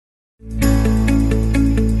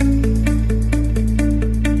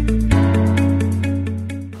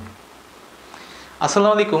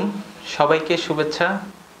আসসালামু আলাইকুম সবাইকে শুভেচ্ছা।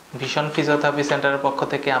 ভীষণ ফিজিওথেরাপি সেন্টারের পক্ষ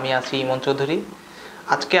থেকে আমি আছি ইমন চৌধুরী।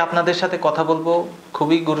 আজকে আপনাদের সাথে কথা বলবো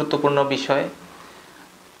খুবই গুরুত্বপূর্ণ বিষয়,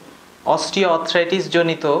 অস্টিও আর্থ্রাইটিস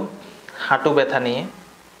জনিত হাঁটু ব্যথা নিয়ে।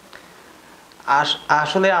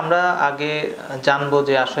 আসলে আমরা আগে জানবো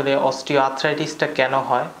যে আসলে অস্টিও আর্থ্রাইটিসটা কেন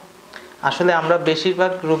হয়। আসলে আমরা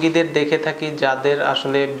বেশিরভাগ রোগীদের দেখে থাকি যাদের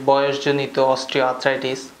আসলে বয়সজনিত অস্টিও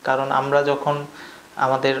আর্থ্রাইটিস, কারণ আমরা যখন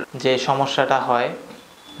আমাদের যে সমস্যাটা হয়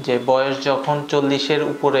যে বয়স যখন 40-এর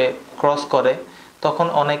উপরে ক্রস করে তখন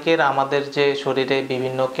অনেকের আমাদের যে শরীরে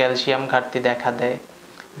বিভিন্ন ক্যালসিয়াম ঘাটতি দেখা দেয়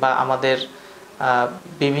বা আমাদের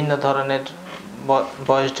বিভিন্ন ধরনের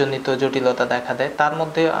বয়সজনিত জটিলতা দেখা দেয়, তার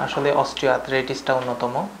মধ্যে আসলে অস্টিও আর্থ্রাইটিসটা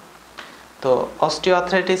অন্যতম। তো অস্টিও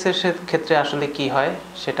আর্থ্রাইটিসের ক্ষেত্রে আসলে কি হয়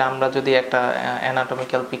সেটা আমরা যদি একটা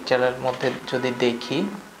অ্যানাটমিক্যাল পিকচারের মধ্যে যদি দেখি,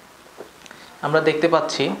 আমরা দেখতে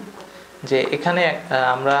পাচ্ছি যে এখানে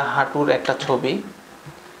আমরা হাঁটুর একটা ছবি।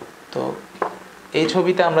 তো এই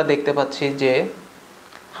ছবিতে আমরা দেখতে পাচ্ছি যে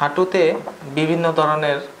হাঁটুতে বিভিন্ন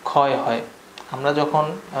ধরনের ক্ষয় হয়। আমরা যখন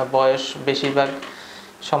বয়স বেশিরভাগ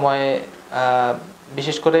সময়ে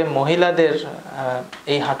বিশেষ করে মহিলাদের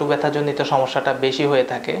এই হাঁটু ব্যথাজনিত সমস্যাটা বেশি হয়ে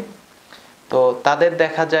থাকে। তো তাদের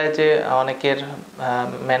দেখা যায় যে অনেকের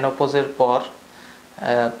মেনোপজের পর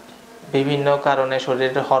বিভিন্ন কারণে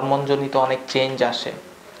শরীরের হরমোনজনিত অনেক চেঞ্জ আসে।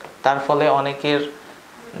 তার ফলে অনেকের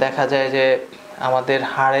দেখা যায় যে আমাদের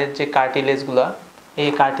হাড়ের যে কার্টিলেজগুলো, এই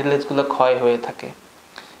কার্টিলেজগুলো ক্ষয় হয়ে থাকে।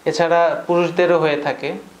 এছাড়া পুরুষদেরও হয়ে থাকে,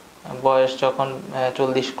 বয়স যখন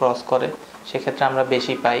 40 ক্রস করে সেক্ষেত্রে আমরা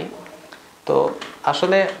বেশি পাই। তো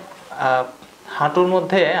আসলে হাঁটুর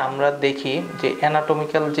মধ্যে আমরা দেখি যে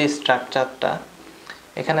অ্যানাটমিক্যাল যে স্ট্রাকচারটা,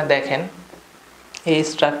 এখানে দেখেন এই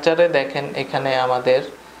স্ট্রাকচারে দেখেন এখানে আমাদের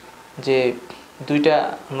যে দুইটা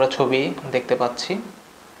আমরা ছবি দেখতে পাচ্ছি।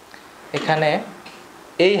 এখানে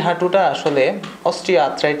এই হাঁটুটা আসলে অস্টিও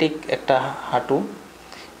আর্থ্রাইটিক একটা হাঁটু।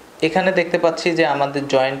 এখানে দেখতে পাচ্ছি যে আমাদের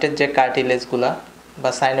জয়েন্টের যে কার্টিলেজগুলা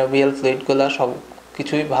বা সাইনোভিয়াল ফ্লুইডগুলা সব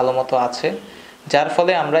কিছুই ভালো মতো আছে, যার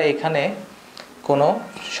ফলে আমরা এখানে কোনো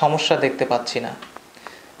সমস্যা দেখতে পাচ্ছি না।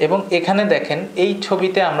 এবং এখানে দেখেন এই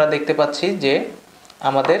ছবিতে আমরা দেখতে পাচ্ছি যে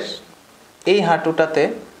আমাদের এই হাঁটুটাতে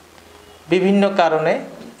বিভিন্ন কারণে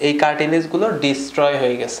এই কার্টিলেজগুলো ডিস্ট্রয়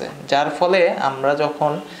হয়ে গেছে, যার ফলে আমরা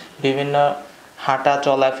যখন বিভিন্ন হাঁটা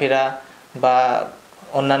চলাফেরা বা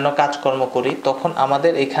অন্যান্য কাজকর্ম করি তখন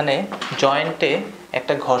আমাদের এখানে জয়েন্টে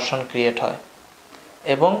একটা ঘর্ষণ ক্রিয়েট হয়।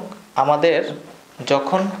 এবং আমাদের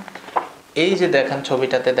যখন এই যে দেখেন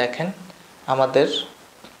ছবিটাতে দেখেন আমাদের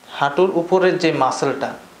হাঁটুর উপরের যে মাসেলটা,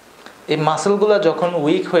 এই মাসেলগুলো যখন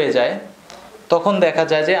উইক হয়ে যায় তখন দেখা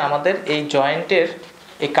যায় যে আমাদের এই জয়েন্টের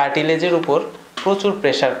এই কার্টিলেজের উপর প্রচুর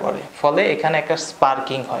প্রেসার পড়ে, ফলে এখানে একটা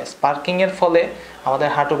স্পার্কিং হয়। স্পার্কিংয়ের ফলে আমাদের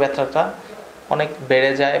হাঁটু ব্যথাটা অনেক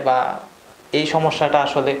বেড়ে যায় বা এই সমস্যাটা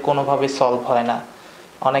আসলে কোনোভাবে সলভ হয় না।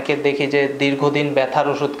 অনেকে দেখি যে দীর্ঘদিন ব্যথার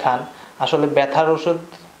ওষুধ খান। আসলে ব্যথার ওষুধ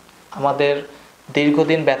আমাদের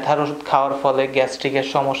দীর্ঘদিন ব্যথার ওষুধ খাওয়ার ফলে গ্যাস্ট্রিকের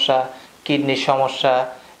সমস্যা, কিডনির সমস্যা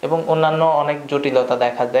এবং অন্যান্য অনেক জটিলতা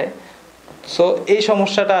দেখা দেয়। সো এই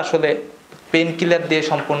সমস্যাটা আসলে পেন কিলার দিয়ে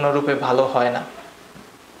সম্পূর্ণরূপে ভালো হয় না।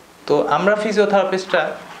 তো আমরা ফিজিওথেরাপিস্টরা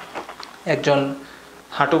একজন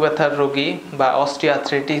হাঁটু ব্যথার রোগী বা অস্টিও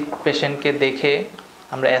আর্থ্রাইটিস পেশেন্টকে দেখে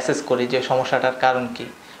আমরা অ্যাসেস করি যে সমস্যাটার কারণ কি।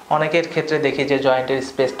 অনেকের ক্ষেত্রে দেখি যে জয়েন্টের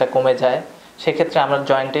স্পেসটা কমে যায়, সেক্ষেত্রে আমরা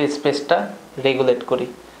জয়েন্টের স্পেসটা রেগুলেট করি।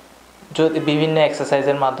 যদি বিভিন্ন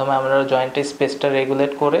এক্সারসাইজের মাধ্যমে আমরা জয়েন্টের স্পেসটা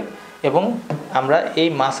রেগুলেট করে এবং আমরা এই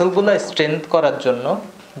মাসেলগুলো স্ট্রেংথ করার জন্য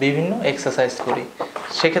বিভিন্ন এক্সারসাইজ করি।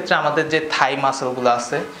 সেক্ষেত্রে আমাদের যে থাই মাসেলগুলো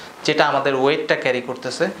আছে, যেটা আমাদের ওয়েটটা ক্যারি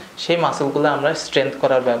করতেছে, সেই মাসেলগুলো আমরা স্ট্রেংথ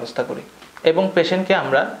করার ব্যবস্থা করি এবং পেশেন্টকে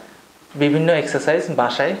আমরা বিভিন্ন এক্সারসাইজ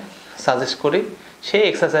বাসায় সাজেস্ট করি। সেই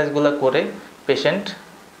এক্সারসাইজগুলো করে পেশেন্ট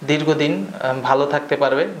দীর্ঘদিন ভালো থাকতে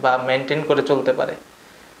পারবে বা মেনটেন করে চলতে পারে।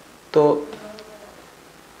 তো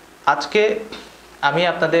আজকে আমি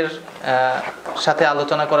আপনাদের সাথে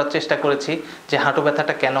আলোচনা করার চেষ্টা করেছি যে হাঁটু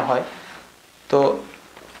ব্যথাটা কেন হয়। তো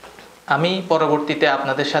আমি পরবর্তীতে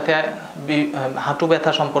আপনাদের সাথে হাঁটু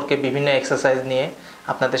ব্যথা সম্পর্কে বিভিন্ন এক্সারসাইজ নিয়ে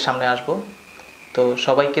আপনাদের সামনে আসব। তো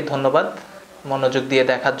সবাইকে ধন্যবাদ মনোযোগ দিয়ে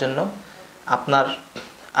দেখার জন্য। আপনার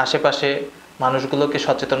আশেপাশে মানুষগুলোকে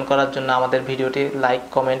সচেতন করার জন্য আমাদের ভিডিওটি লাইক,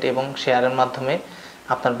 কমেন্ট এবং শেয়ারের মাধ্যমে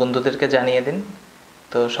আপনার বন্ধুদেরকে জানিয়ে দিন।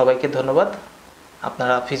 তো সবাইকে ধন্যবাদ।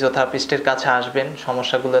 আপনারা ফিজিওথেরাপিস্টের কাছে আসবেন,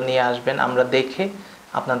 সমস্যাগুলো নিয়ে আসবেন, আমরা দেখে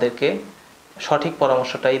আপনাদেরকে সঠিক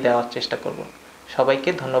পরামর্শটাই দেওয়ার চেষ্টা করব। সবাইকে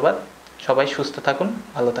ধন্যবাদ। সবাই সুস্থ থাকুন,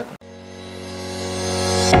 ভালো থাকুন।